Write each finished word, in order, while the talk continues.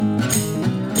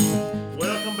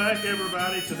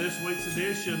everybody, to this week's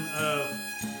edition of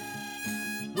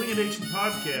Wing Addiction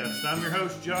Podcast. I'm your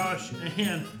host, Josh,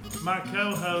 and my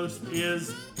co-host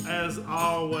is, as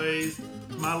always,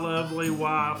 my lovely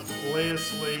wife,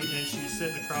 Leslie, and she's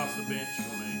sitting across the bench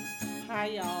from me. Hi,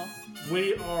 y'all.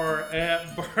 We are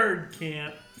at Bird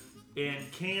Camp in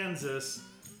Kansas,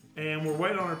 and we're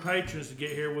waiting on our patrons to get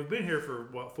here. We've been here for,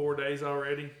 4 days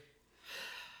already?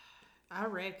 I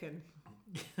reckon.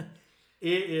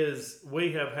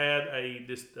 We have had a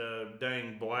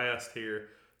dang blast here,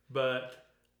 but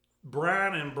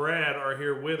Brian and Brad are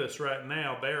here with us right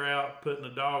now. They're out putting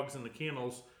the dogs in the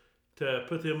kennels to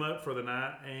put them up for the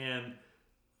night, and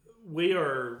we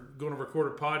are going to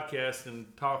record a podcast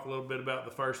and talk a little bit about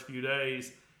the first few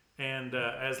days. And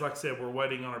like I said, we're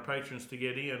waiting on our patrons to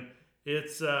get in.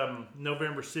 It's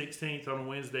November 16th on a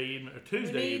Wednesday evening or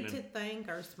Tuesday evening. We need to thank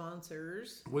our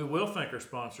sponsors. We will thank our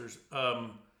sponsors.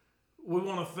 We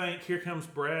want to thank, here comes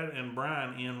Brad and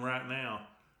Brian in right now.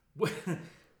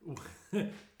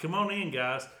 Come on in,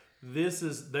 guys.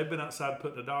 They've been outside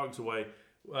putting the dogs away.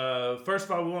 First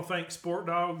of all, we want to thank Sport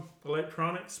Dog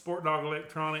Electronics. Sport Dog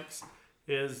Electronics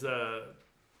has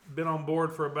been on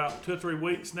board for about 2 or 3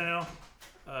 weeks now,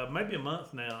 maybe a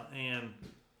month now, and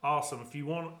awesome. If you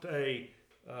want a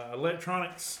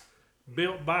electronics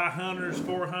built by hunters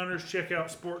for hunters, check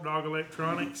out Sport Dog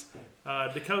Electronics.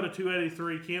 Dakota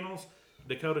 283 kennels.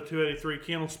 Dakota 283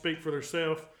 kennels speak for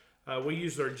themselves. We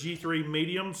use our G3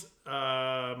 mediums.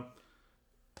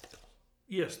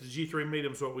 Yes, the G3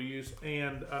 medium is what we use.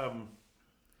 And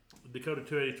Dakota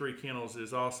 283 kennels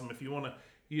is awesome. If you want to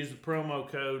use the promo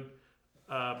code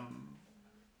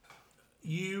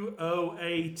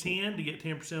UOA10 to get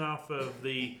 10% off of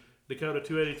the Dakota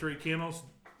 283 kennels,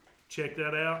 check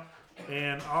that out.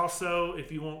 And also,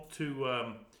 if you want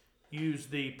to use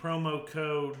the promo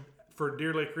code for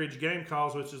Deer Lake Ridge Game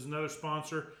Calls, which is another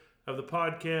sponsor of the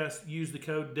podcast, use the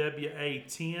code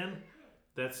WA10.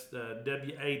 That's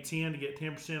WA10 to get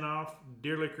 10% off.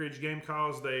 Deer Lake Ridge Game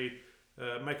Calls, they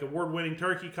make award-winning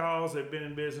turkey calls. They've been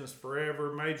in business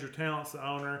forever. Major Talent's the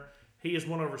owner. He has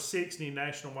won over 60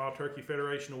 National Wild Turkey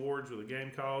Federation awards with the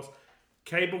game calls.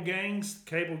 Cable gangs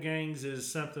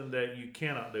is something that you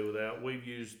cannot do without. We've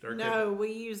used our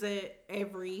we use it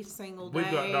every single day.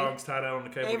 We've got dogs tied out on the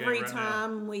cable gang every right now.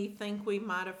 time we think we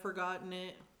might have forgotten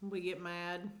it, we get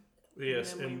mad.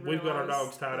 Yes, and we've got our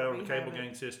dogs tied out on the cable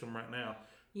gang system right now.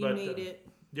 You need it.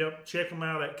 Yep, check them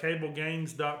out at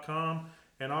cablegangs.com.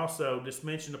 And also, just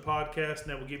mention the podcast, and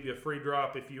that will give you a free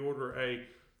drop if you order a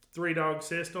 3-dog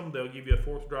system. They'll give you a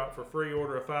 4th drop for free.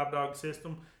 Order a 5-dog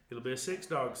system, it'll be a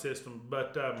 6-dog system.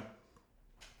 But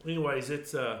anyways,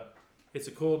 it's a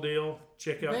cool deal.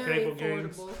 Check out Very Cable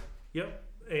affordable. Gangs. Yep,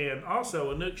 and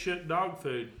also Inukshuk dog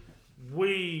food.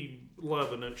 We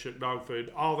love Inukshuk dog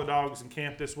food. All the dogs in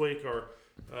camp this week are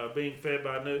being fed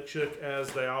by Inukshuk, as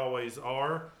they always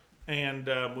are. And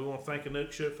we want to thank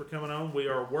Inukshuk for coming on. We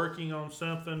are working on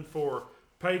something for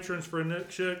patrons for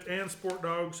Inukshuk and Sport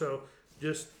Dog, so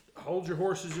just hold your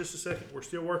horses just a second. We're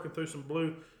still working through some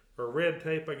blue or red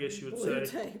tape, I guess you would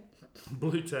say.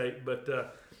 Blue tape, but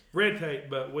red tape.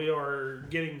 But we are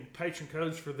getting patron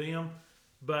codes for them.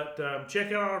 But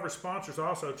check out all of our sponsors.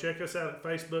 Also, check us out at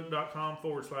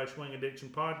facebook.com/Wing Addiction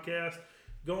Podcast.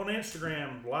 Go on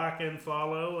Instagram, like and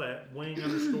follow at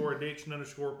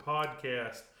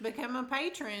Wing_Addiction_podcast. Become a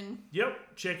patron.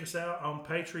 Yep. Check us out on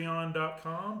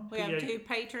patreon.com. We have 2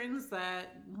 patrons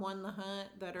that won the hunt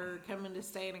that are coming to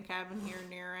stay in a cabin here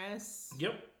near us.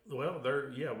 Yep. Well,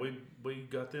 we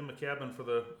got them a cabin for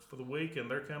the week, and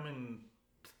they're coming.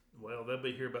 Well, they'll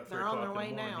be here about 3 o'clock in the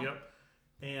morning. They're on their way now.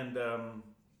 Yep. And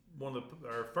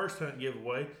our first hunt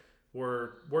giveaway,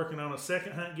 we're working on a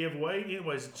second hunt giveaway.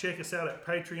 Anyways, check us out at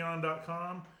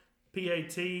patreon.com,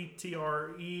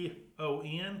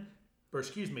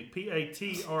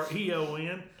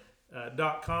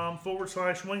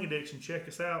 patreon.com/Wing Addiction. Check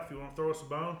us out if you want to throw us a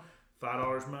bone.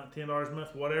 $5 a month, $10 a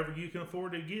month, whatever you can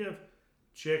afford to give.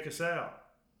 Check us out.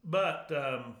 But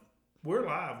we're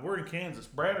live. We're in Kansas.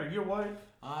 Brad, are you awake?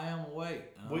 I am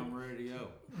awake. I'm ready to go.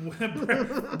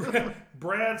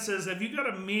 Brad says, have you got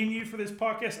a menu for this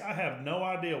podcast? I have no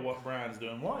idea what Brian's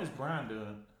doing. What is Brian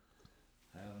doing?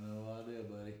 I have no idea,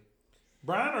 buddy.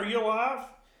 Brian, are you alive?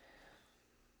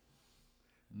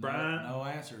 Brian, no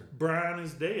answer. Brian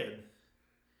is dead.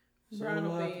 So Brian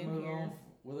we'll will have be to in move here. on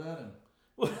without him.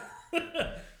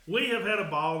 We have had a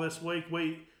ball this week.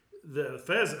 The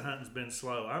pheasant hunting's been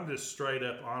slow. I'm just straight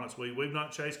up honest. We've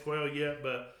not chased quail yet,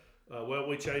 but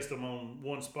we chased them on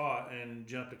one spot and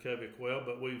jumped a covey of quail.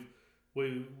 But we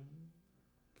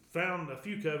found a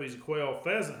few coveys of quail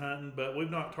pheasant hunting, but we've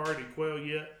not targeted quail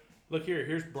yet. Look here.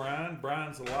 Here's Brian.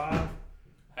 Brian's alive.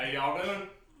 How y'all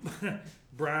doing?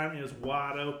 Brian is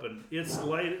wide open. It's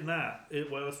late at night.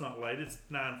 Well, it's not late. It's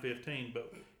 9:15,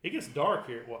 but it gets dark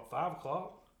here at what, 5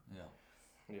 o'clock? Yeah.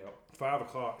 Yep. 5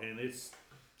 o'clock, and it's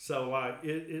so like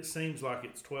it seems like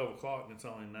it's 12 o'clock and it's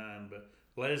only 9. But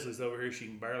Leslie's over here; she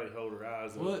can barely hold her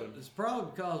eyes Well, open. it's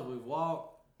probably because we've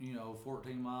walked,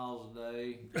 14 miles a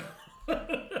day,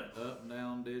 up and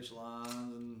down ditch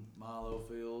lines and milo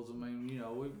fields. I mean,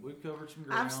 we've covered some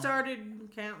ground. I've started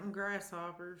counting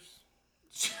grasshoppers.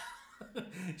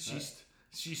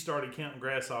 She started counting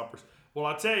grasshoppers. Well,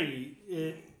 I tell you,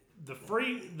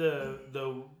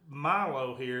 the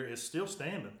Milo here is still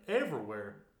standing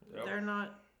everywhere. Yep. They're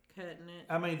not cutting it.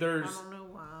 I mean, I don't know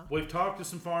why. we've talked to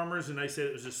some farmers and they said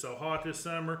it was just so hot this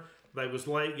summer. They was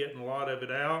late getting a lot of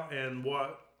it out, and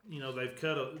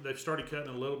they've started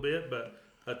cutting a little bit, but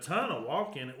a ton of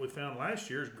walk in it we found last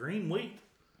year is green wheat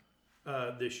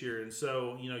this year, and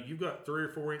so you've got 3 or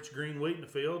 4 inch green wheat in the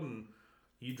field, and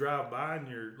you drive by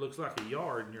and looks like a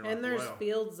yard, and you're And like, there's wow.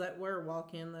 fields that were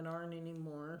walk-in that aren't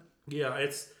anymore. Yeah,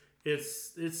 it's a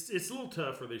little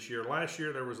tougher this year. Last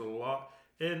year there was a lot,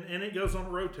 and it goes on a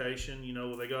rotation.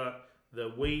 They got the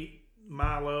wheat,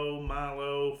 Milo,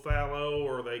 fallow,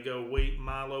 or they go wheat,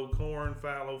 Milo, corn,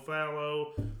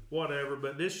 fallow, whatever.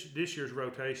 But this year's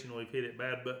rotation, we've hit it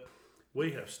bad, but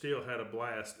we have still had a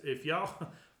blast. If y'all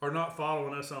are not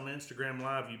following us on Instagram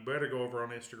Live, you better go over on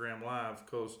Instagram Live,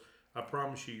 because I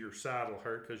promise you your side will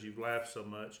hurt because you've laughed so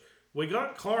much. We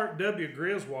got Clark W.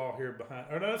 Griswold here behind.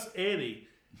 Oh, no, it's Eddie.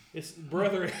 It's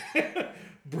brother Eddie.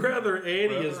 Brother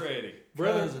Eddie. Cousin Eddie.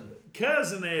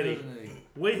 Cousin Eddie.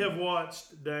 We have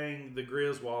watched the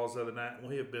Griswolds the other night, and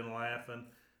we have been laughing.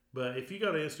 But if you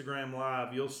go to Instagram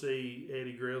Live, you'll see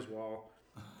Eddie Griswold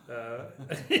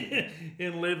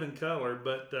in living color.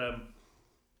 But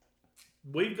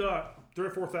we've got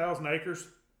 3,000 or 4,000 acres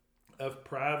of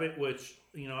private, which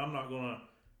I'm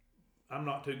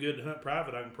not too good to hunt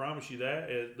private. I can promise you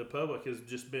that. The public has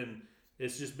just been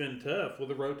tough with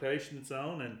the rotation it's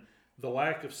on and the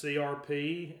lack of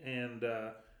CRP, and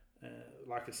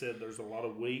like I said, there's a lot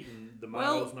of wheat, and the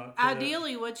Milo's not cut.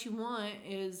 Ideally what you want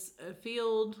is a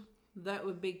field that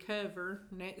would be cover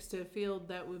next to a field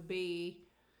that would be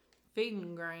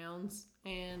feeding grounds,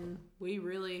 and we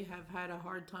really have had a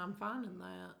hard time finding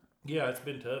that. Yeah, it's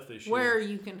been tough this year. Where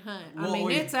you can hunt.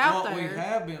 It's out there. What we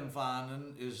have been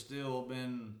finding is still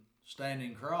been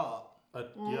standing crop.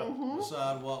 Yeah.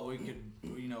 Beside what we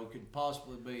could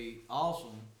possibly be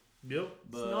awesome. Yep.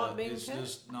 But not being it's cut.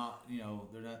 just not, they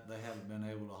haven't been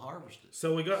able to harvest it.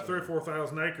 So we got 3,000 or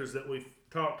 4,000 acres that we've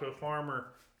talked to a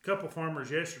couple farmers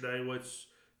yesterday, which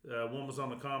one was on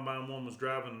the combine, one was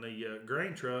driving the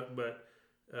grain truck, but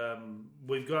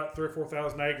we've got 3,000 or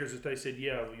 4,000 acres that they said,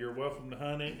 yeah, you're welcome to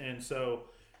hunt it. And so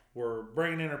we're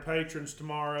bringing in our patrons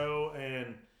tomorrow,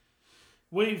 and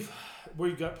we've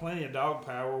got plenty of dog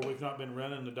power. We've not been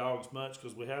running the dogs much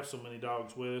because we have so many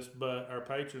dogs with us, but our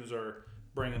patrons are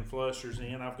bringing flushers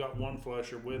in. I've got one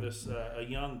flusher with us, a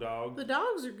young dog. The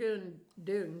dogs are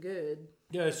doing good.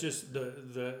 Yeah, it's just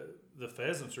the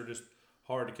pheasants are just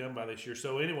hard to come by this year.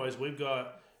 So anyways, we've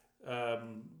got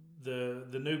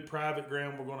the new private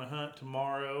ground we're going to hunt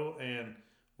tomorrow, and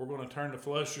we're going to turn the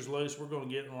flushers loose. We're going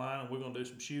to get in line, and we're going to do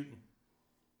some shooting.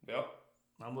 Yep.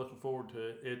 I'm looking forward to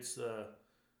it. It's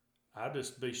I'll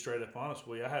just be straight up honest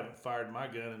with you. I haven't fired my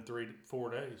gun in 3 to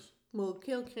 4 days. Well,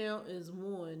 kill count is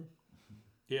 1.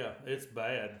 Yeah, it's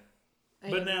bad.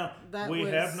 And But now that we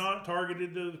was- have not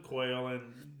targeted the quail,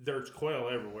 and there's quail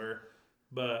everywhere.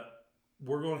 But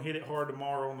we're going to hit it hard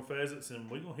tomorrow on the pheasants, and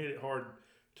we're going to hit it hard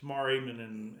tomorrow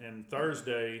evening and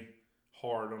Thursday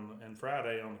hard and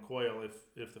Friday on the quail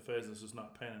if the pheasants is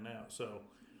not panning out. So,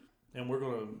 and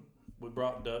we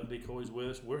brought duck decoys with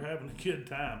us. We're having a good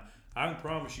time. I can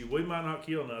promise you, we might not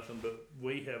kill nothing, but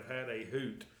we have had a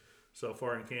hoot so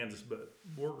far in Kansas. But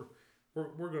we're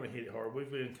going to hit it hard. We've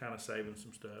been kind of saving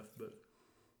some stuff, but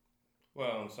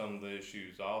Well, and some of the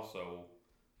issues also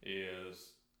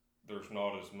is there's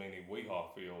not as many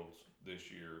weehaw fields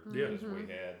this year Yeah. as we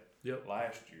had Yep.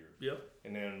 last year. Yep.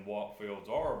 And then what fields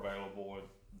are available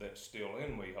that's still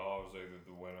in weehaw is either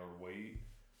the winter wheat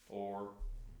or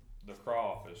the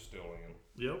crop is still in.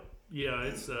 Yep. Yeah,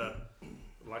 it's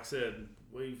like I said,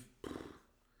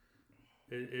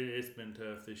 it's been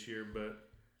tough this year, but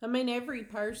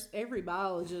every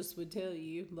biologist would tell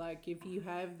you, like, if you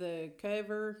have the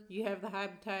cover, you have the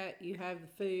habitat, you have the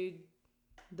food,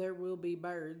 there will be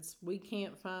birds. We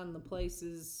can't find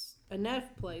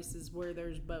enough places where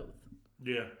there's both.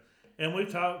 yeah. And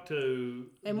we've talked to,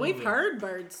 And we've heard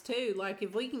birds too. Like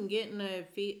if we can get in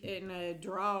a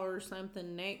draw or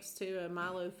something next to a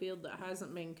Milo field that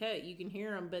hasn't been cut, you can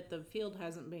hear them, but the field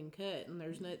hasn't been cut, and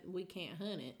we can't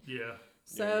hunt it. Yeah.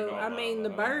 So you're I not mean, the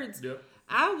allowed to hunt. birds. Yep.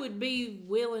 I would be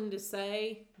willing to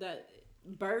say that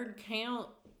bird count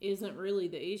isn't really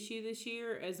the issue this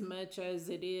year as much as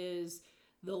it is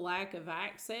the lack of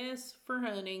access for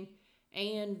hunting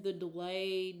and the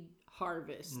delayed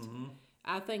harvest. Mm-hmm.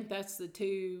 I think that's the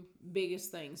two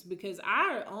biggest things because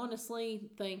I honestly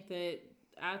think that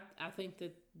I think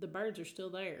that the birds are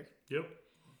still there. Yep.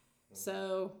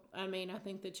 So, I mean, I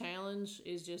think the challenge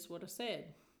is just what I said.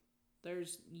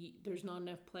 There's not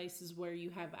enough places where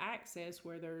you have access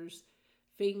where there's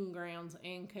feeding grounds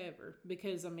and cover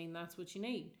because, I mean, that's what you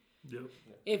need. Yep.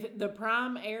 If the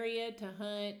prime area to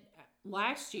hunt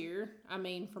last year, I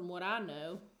mean, from what I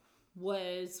know,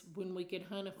 was when we could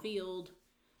hunt a field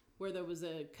where there was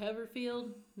a cover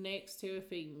field next to a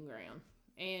feeding ground.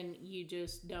 And you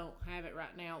just don't have it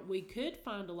right now. We could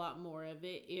find a lot more of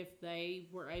it if they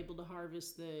were able to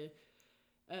harvest the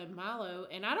Milo.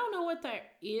 And I don't know what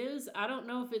that is. I don't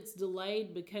know if it's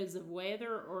delayed because of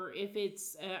weather or if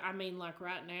it's, I mean, like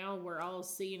right now, we're all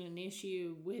seeing an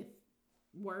issue with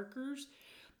workers.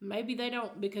 Maybe they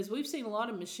don't, because we've seen a lot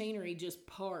of machinery just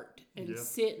parked and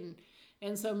sitting.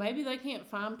 And so maybe they can't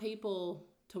find people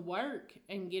to work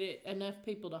and get it enough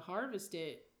people to harvest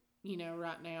it, you know,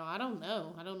 right now. I don't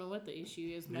know. I don't know what the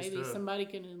issue is. Maybe somebody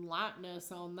can enlighten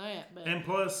us on that. But And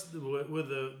plus, with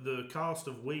the cost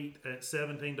of wheat at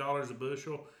 $17 a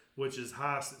bushel, which is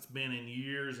highest it's been in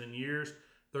years and years,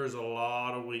 there's a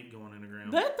lot of wheat going in the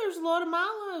ground. But there's a lot of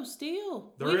Milo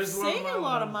still. There We've is a lot of seen a Milo.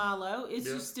 lot of Milo. It's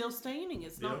Yeah. just still standing.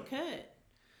 It's not cut.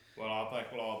 Well, I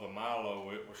think a lot of the Milo,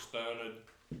 it was stunted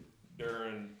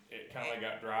during, it kind of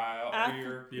got dry out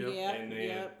here. Yep. And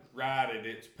then right at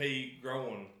its peak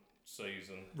growing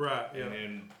season. Right, yeah. And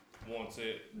then once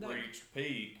it reached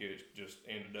peak, it just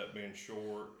ended up being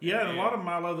short. Yeah, and a lot of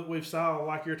Milo that we've saw,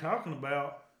 like you're talking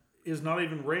about, is not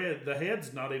even red. The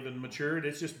head's not even matured.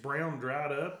 It's just brown,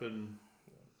 dried up, and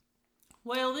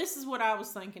Well, this is what I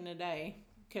was thinking today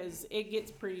because it gets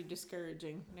pretty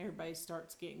discouraging and everybody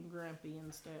starts getting grumpy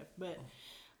and stuff. But,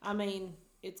 I mean,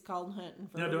 it's called hunting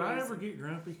for now, a do I reason. ever get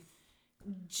grumpy?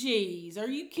 Jeez, are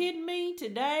you kidding me?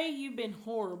 Today you've been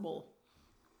horrible.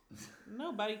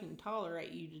 Nobody can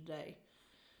tolerate you today.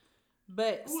 But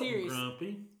I wasn't seriously,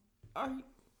 grumpy.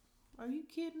 are you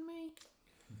kidding me?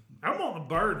 I'm on a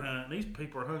bird hunt, and these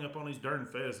people are hung up on these darn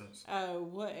pheasants. Oh,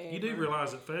 whatever. You do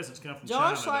realize that pheasants come from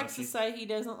Josh China, likes don't to you? say he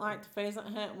doesn't like to pheasant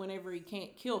hunt whenever he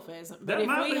can't kill pheasant. But That if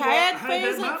might we be had what- hey,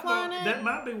 pheasant that might flying be- up, that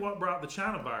might be what brought the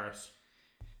China virus.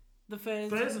 the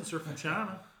pheasant, Pheasants are from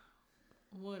China.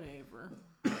 whatever.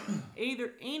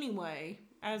 Anyway,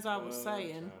 as I was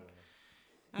saying,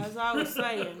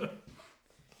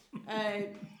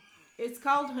 it's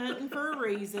called hunting for a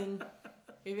reason.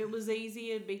 If it was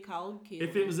easy, it'd be called killing.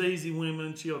 If it was easy, women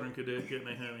and children could do it, couldn't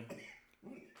they, honey?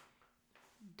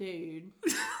 Dude.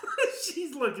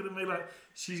 She's looking at me like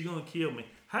she's gonna kill me.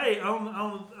 Hey, on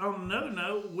another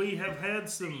note, we have had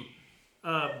some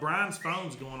Brian's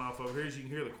phone's going off over here, as you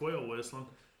can hear the quail whistling.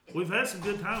 We've had some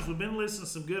good times. We've been listening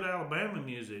to some good Alabama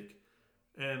music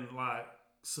and like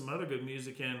some other good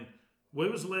music. And we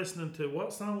was listening to,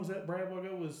 what song was that Brad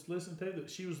Wago was listening to? That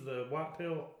she was the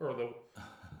whitetail or the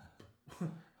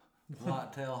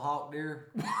Whitetail hawk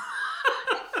deer.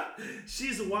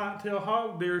 she's a whitetail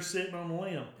hog deer sitting on a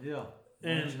limb. Yeah.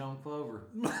 And- Munching on clover.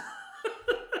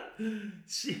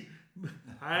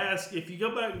 I asked, if you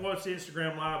go back and watch the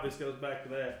Instagram Live, this goes back to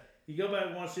that. You go back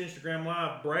and watch the Instagram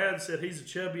Live, Brad said he's a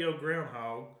chubby old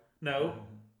groundhog. No.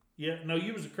 No,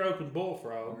 you was a croaking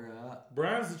bullfrog. Right.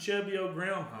 Brian's the chubby old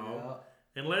groundhog. Yeah.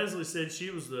 And Leslie said she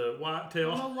was the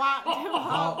whitetail. A white-tailed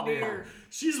hawk deer. deer.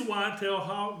 She's a whitetail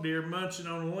hawk deer munching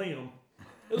on a limb.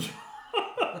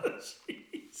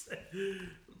 She said.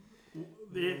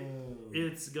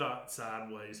 It's got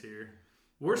sideways here.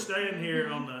 We're staying here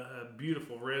on a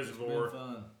beautiful reservoir. It's been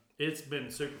fun. It's been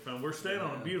super fun. We're staying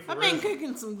on a beautiful I've been reservoir.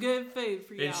 cooking some good food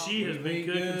for y'all. And she has We've been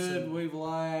eaten cooking good. some. We've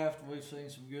laughed. We've seen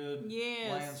some good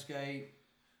Yes. landscape.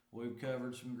 We've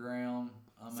covered some ground.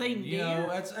 I mean, Seen you deer. know,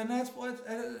 that's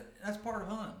part of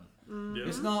hunting. Yeah.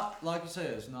 It's not, like you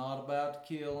said, it's not about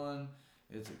the killing.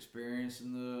 It's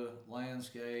experiencing the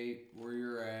landscape where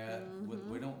you're at.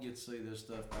 We don't get to see this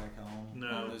stuff back home No.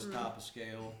 on this type of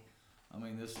scale. I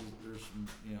mean, there's some,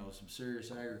 some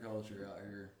serious agriculture out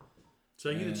here. So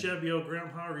you Yeah. the chubby old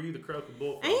groundhog or you the croaking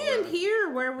bullfrog? And Brian?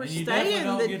 here where we're And you definitely staying,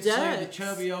 don't the get to see the ducks.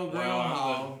 chubby old Well,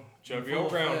 groundhog. chubby Full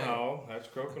old effect. groundhog. That's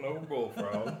croaking over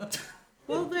bullfrog.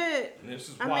 Well, that And this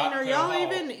is I mean, are whitetail y'all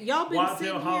hawk. even y'all been Whitetail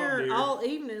sitting hawk here deer. all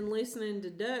evening listening to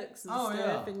ducks and Oh,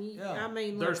 stuff, yeah, and you, yeah. I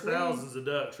mean, There's look, thousands of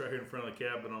ducks right here in front of the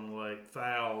cabin on the lake.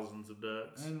 Thousands of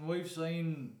ducks. And we've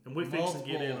seen And we fix to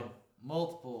get in 'em.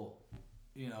 multiple,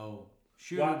 you know,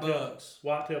 shooter Whitetail, bucks.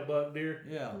 whitetail buck deer.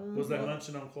 Yeah, Was they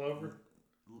munching on clover?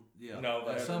 yeah. No,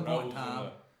 they at had some their point in nose in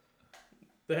time.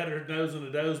 They had their nose in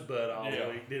the doe's butt all Yeah.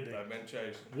 week, did they? They've been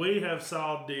chasing. We have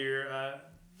saw deer.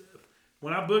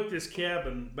 When I booked this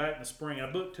cabin back in the spring,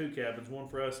 I booked 2 cabins, one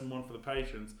for us and one for the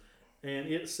patients. And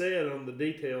it said on the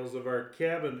details of our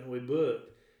cabin that we booked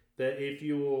that if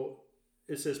you will,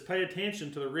 it says pay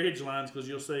attention to the ridge lines because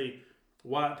you'll see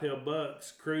whitetail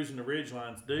bucks cruising the ridge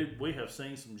lines. Dude, we have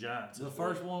seen some giants. The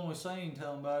first one we seen,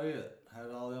 tell them about it.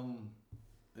 Had all them.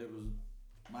 It was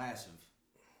massive.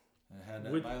 It had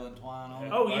that With- baling twine on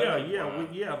it. Oh yeah, Wow.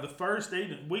 yeah. The first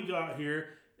evening we got here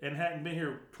and hadn't been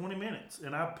here 20 minutes,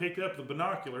 and I picked up the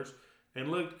binoculars and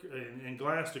looked and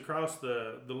glassed across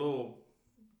the little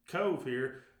cove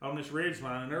here on this ridge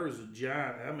line, and there was a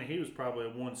giant. I mean, he was probably a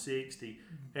 160,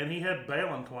 and he had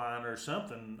baling twine or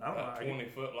something. I don't know. About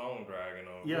 20-foot long dragon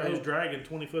on. Yeah, he was dragging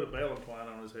 20 foot of baling twine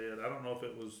on his head. I don't know if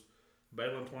it was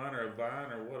baling twine or a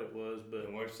vine or what it was, but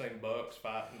And we've seen bucks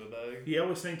fighting today. yeah,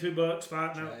 we seen 2 bucks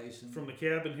fighting out Chasing. from the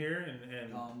cabin here,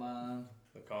 and Combine.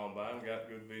 The combine got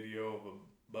good video of a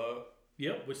buck.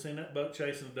 yep, we seen that buck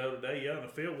chasing the doe today. Yeah, in the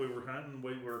field we were hunting.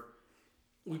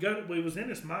 We was in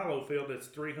this Milo field that's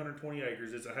 320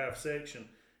 acres. It's a half section,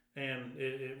 and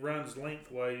it runs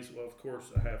lengthways. Well, of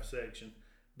course, a half section.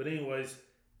 But anyways,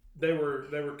 they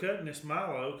were cutting this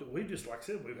Milo. We just, like I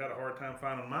said, we've had a hard time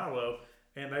finding Milo,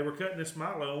 and they were cutting this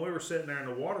Milo, and we were sitting there in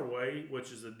the waterway,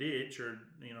 which is a ditch, or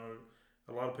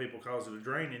a lot of people calls it a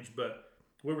drainage, but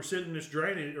we were sitting in this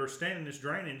drainage or standing in this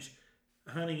drainage,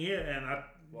 hunting it, and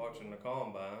Watching the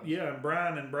combine. yeah, and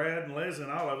Brian and Brad and Leslie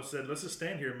and all of us said, let's just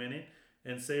stand here a minute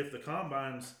and see if the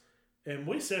combines. And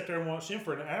we sat there and watched him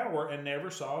for an hour and never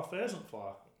saw a pheasant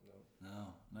fly. No,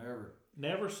 never.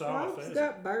 Never saw a Dogs pheasant.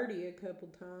 got birdie a couple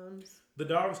times. The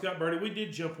dogs got birdie. We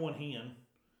did jump one hen.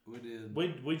 We did.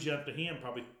 We jumped a hen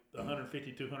probably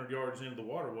 150, 200 yards into the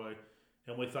waterway,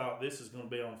 and we thought this is going to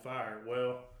be on fire.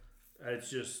 Well,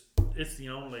 it's the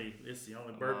only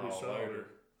bird we mile saw. later.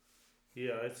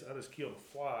 Yeah, I just killed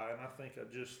a fly, and I think I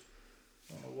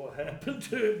don't know what happened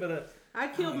to it, but I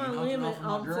killed you my knocked it limit off of my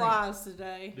on drink. flies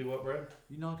today. do what, Brad?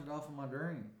 You knocked it off of my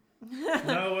drink.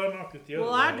 No, I knocked it the other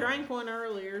Well, way. I drank one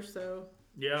earlier, so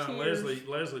Yeah, and Cheers.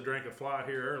 Leslie drank a fly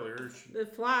here earlier. the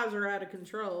flies are out of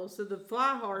control. So the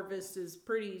fly harvest is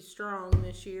pretty strong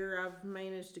this year. I've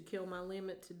managed to kill my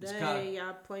limit It's today.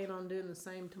 I plan on doing the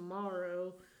same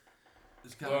tomorrow.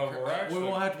 It's kind Well, of. we're We actually-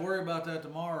 won't have to worry about that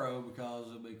tomorrow because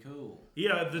it'll be cool.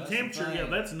 Yeah, the That's the temperature. Yeah,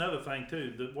 thing. that's another thing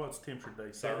too. What's temperature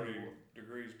today? 30 70.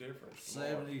 degrees difference.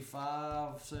 tomorrow.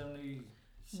 75, 70.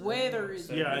 Weather is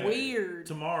Yeah, weird.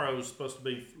 Tomorrow's supposed to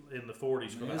be in the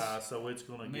 40s for the Yes. high, so it's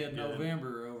going to get good.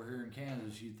 Mid-November over here in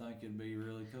Kansas, you'd think it'd be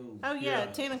really cool. Oh yeah, Yeah.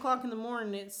 at 10 o'clock in the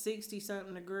morning, it's 60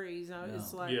 something degrees.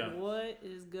 It's Yeah. like, Yeah. what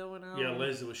is going on? Yeah,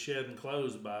 Leslie was shedding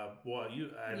clothes by what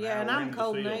you. Yeah, and I'm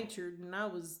cold natured, and I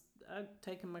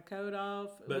taking my coat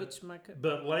off, But- which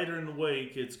But later in the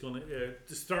week, it's going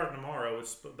to start tomorrow.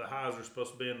 The highs are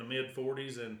supposed to be in the mid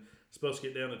 40s and supposed to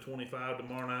get down to 25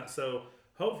 tomorrow night. So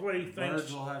hopefully Birds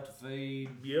things. will have to feed.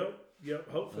 Yep.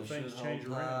 Hopefully They things should change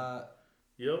hold around. tight.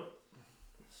 Yep.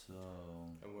 So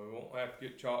And we won't have to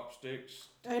get chopsticks.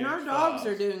 to and our catch dogs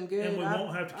flies. are doing good. And we I-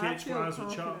 won't have to I catch feel flies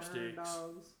with confident in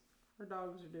chopsticks. Our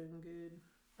dogs are doing good.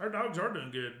 Our dogs are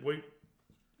doing good.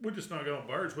 We're just not going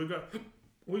birds.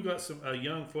 We've got some a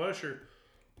young flusher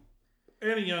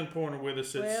and a young pointer with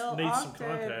us that Well, needs some Octa-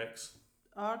 contacts.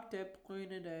 Octa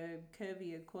pointed a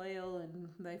covey of quail, and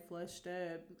they flushed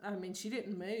up. I mean, she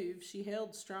didn't move; she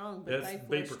held strong, but That's they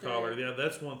beeper flushed collar. up. Yeah,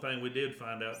 that's one thing we did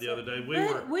find out the So- other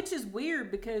day. Which is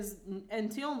weird because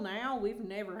until now we've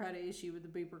never had an issue with the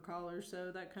beeper collar,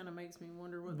 so that kind of makes me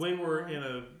wonder what's We going were on. in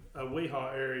a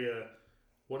Weehaw area.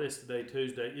 What is today?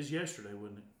 Tuesday. Is yesterday,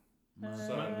 wasn't it?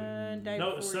 Day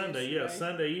No, it was before Sunday. Yeah, yesterday.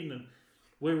 Sunday evening.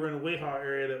 We were in a Weehaw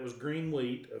area that was green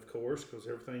wheat, of course, because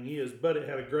everything is, but it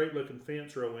had a great looking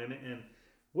fence row in it. And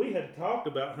we had talked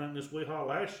about hunting this Weehaw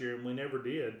last year, and we never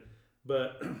did.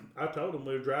 But I told them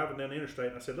we were driving down the interstate,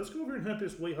 and I said, let's go over here and hunt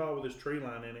this Weehaw with this tree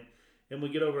line in it. And we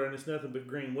get over there, and it's nothing but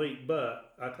green wheat.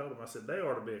 But I told them, I said, they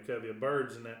ought to be a covey of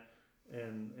birds in that,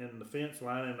 and the fence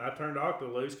line. And I turned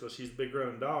Octa loose because she's a big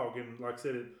running dog. And like I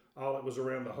said, all it was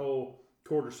around the whole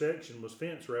quarter section was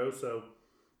fence row. So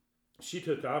she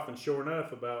took off, and sure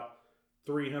enough, about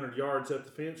 300 yards up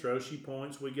the fence row, she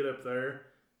points. We get up there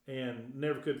and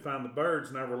never could find the birds,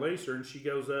 and I release her, and she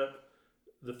goes up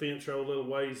the fence row a little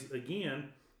ways again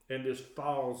and just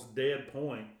falls dead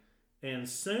point. And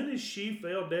as soon as she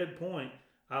fell dead point,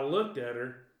 I looked at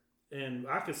her and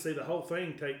I could see the whole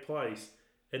thing take place.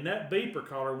 And that beeper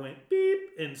collar went beep.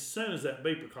 And as soon as that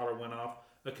beeper collar went off,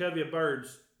 a covey of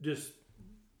birds just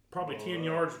probably 10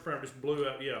 yards in front just blew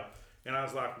up. Yeah. And I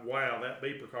was like, wow, that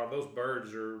beeper collar, those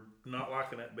birds are not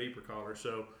liking that beeper collar.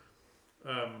 So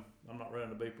I'm not running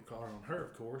the beeper collar on her,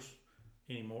 of course,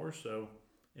 anymore. So,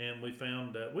 and we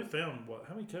found what?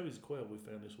 How many coveys of quail we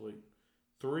found this week?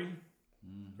 3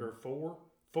 or 4?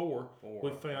 4.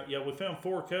 We found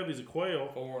 4 coveys of quail.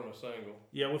 4 and a single.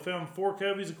 Yeah, we found 4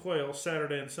 coveys of quail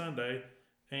Saturday and Sunday,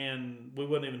 and we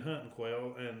wasn't even hunting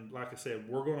quail. And like I said,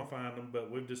 we're going to find them,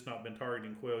 but we've just not been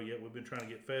targeting quail yet. We've been trying to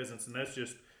get pheasants, and that's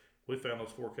just, we found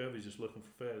those 4 coveys just looking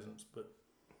for pheasants. But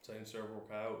Seen several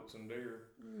coyotes and deer.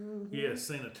 yeah,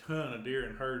 seen a ton of deer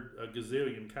and heard a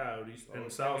gazillion coyotes,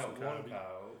 and saw some one coyotes.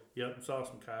 coyote. Yep, saw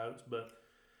some coyotes, but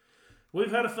we've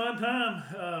had a fun time.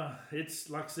 It's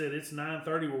like I said, it's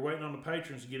 9:30. We're waiting on the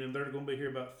patrons to get in. They're going to be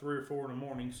here about 3 or 4 in the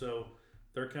morning. So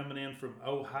they're coming in from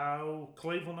Ohio,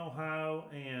 Cleveland, Ohio,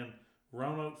 and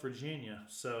Roanoke, Virginia.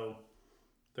 So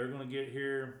they're going to get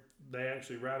here. They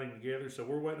actually riding together. So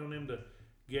we're waiting on them to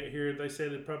get here. They said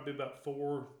it'd probably be about 3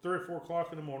 or 4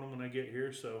 o'clock in the morning when they get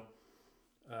here. So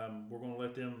we're going to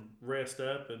let them rest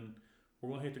up, and we're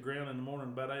going to hit the ground in the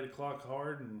morning about 8 o'clock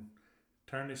hard and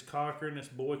turn this cocker and this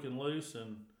boykin loose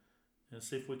and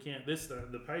see if we can't.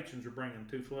 The patrons are bringing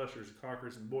 2 flushers of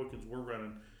cockers and boykins. We're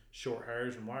running short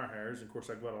hairs and wire hairs. And of course,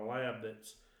 I've got a lab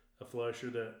that's a flusher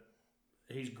that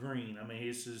he's green. I mean,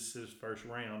 this is his first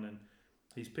round, and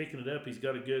he's picking it up.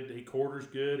 He quarters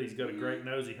good. He's got a great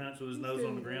nose. He hunts with his nose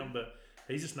on the ground, but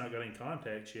he's just not got any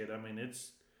contacts yet. I mean,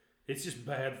 it's just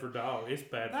bad for dog. It's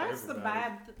bad for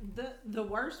everybody. The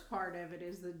worst part of it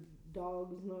is the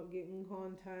dog's not getting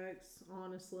contacts,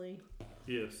 honestly.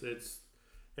 Yes,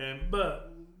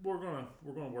 but we're gonna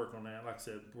work on that. Like I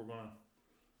said,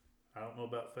 I don't know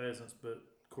about pheasants, but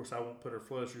of course I won't put our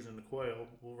flushers in the quail.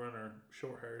 We'll run our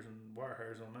short hairs and wire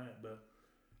hairs on that, but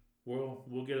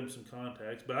we'll get them some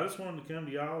contacts. But I just wanted to come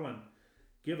to y'all and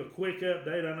give a quick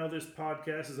update. I know this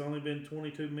podcast has only been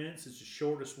 22 minutes. It's the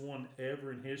shortest one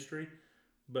ever in history,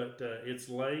 but it's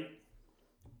late.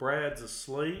 Brad's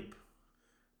asleep.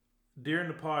 During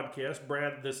the podcast,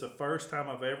 Brad, this is the first time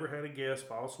I've ever had a guest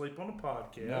fall asleep on a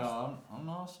podcast. No, I'm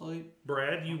not asleep.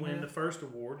 Brad, you win the first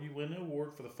award. You win the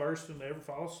award for the first one to ever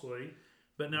fall asleep.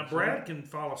 But now Brad can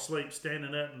fall asleep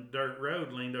standing up in the dirt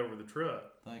road, leaned over the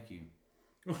truck. Thank you.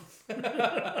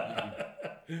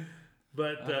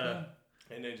 But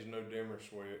He needs a new dimmer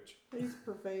switch. He's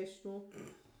professional.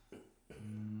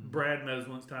 Brad knows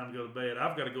when it's time to go to bed.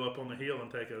 I've got to go up on the hill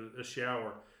and take a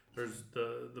shower. There's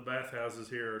the bathhouses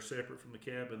here are separate from the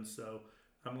cabins, so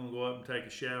I'm going to go up and take a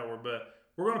shower. But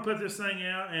we're going to put this thing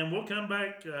out, and we'll come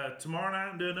back tomorrow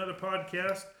night and do another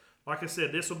podcast. Like I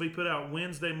said, this will be put out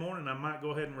Wednesday morning. I might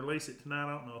go ahead and release it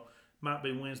tonight. I don't know. Might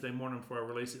be Wednesday morning before I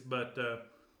release it. But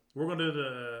we're going to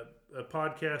do a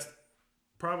podcast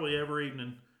probably every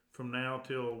evening from now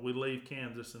till we leave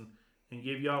Kansas and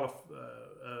give y'all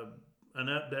an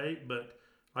update. But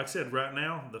like I said, right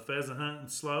now, the pheasant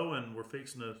hunting's slow, and we're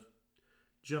fixing to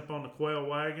jump on the quail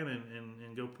wagon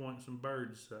and go point some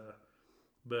birds.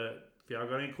 But if y'all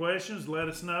got any questions, let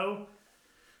us know.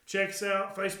 Check us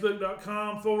out,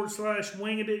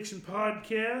 facebook.com/Wing Addiction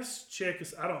Podcast. Check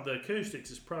us. The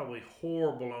acoustics is probably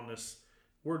horrible on this.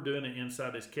 We're doing it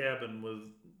inside this cabin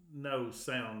with no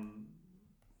sound.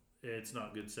 It's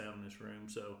not good sound in this room,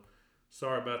 so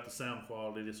sorry about the sound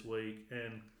quality this week.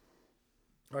 And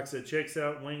like I said, check us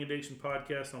out, Wing Addiction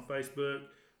Podcast on Facebook,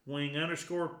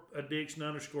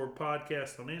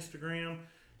 Wing_Addiction_podcast on Instagram,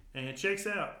 and check us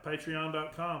out,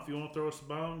 patreon.com. If you want to throw us a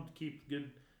bone to keep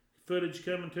good footage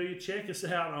coming to you, check us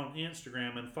out on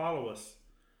Instagram and follow us.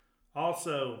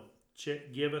 Also,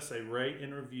 give us a rate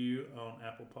and review on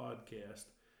Apple Podcast.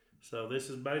 So this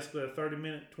is basically a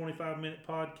 30-minute, 25-minute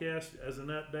podcast as an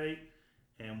update,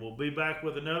 and we'll be back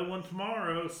with another one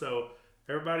tomorrow. So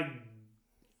everybody,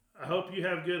 I hope you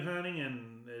have good hunting,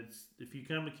 and if you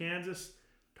come to Kansas,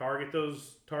 target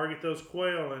those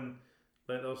quail and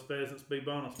let those pheasants be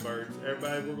bonus birds.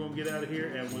 Everybody, we're going to get out of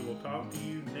here, and we will talk to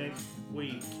you next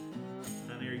week.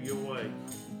 And there you go.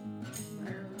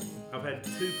 I've had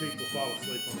 2 people fall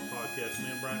asleep on the podcast. Me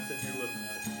and Brian sitting here looking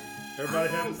at it. Everybody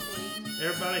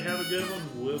have a good one.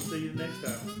 We'll see you next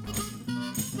time.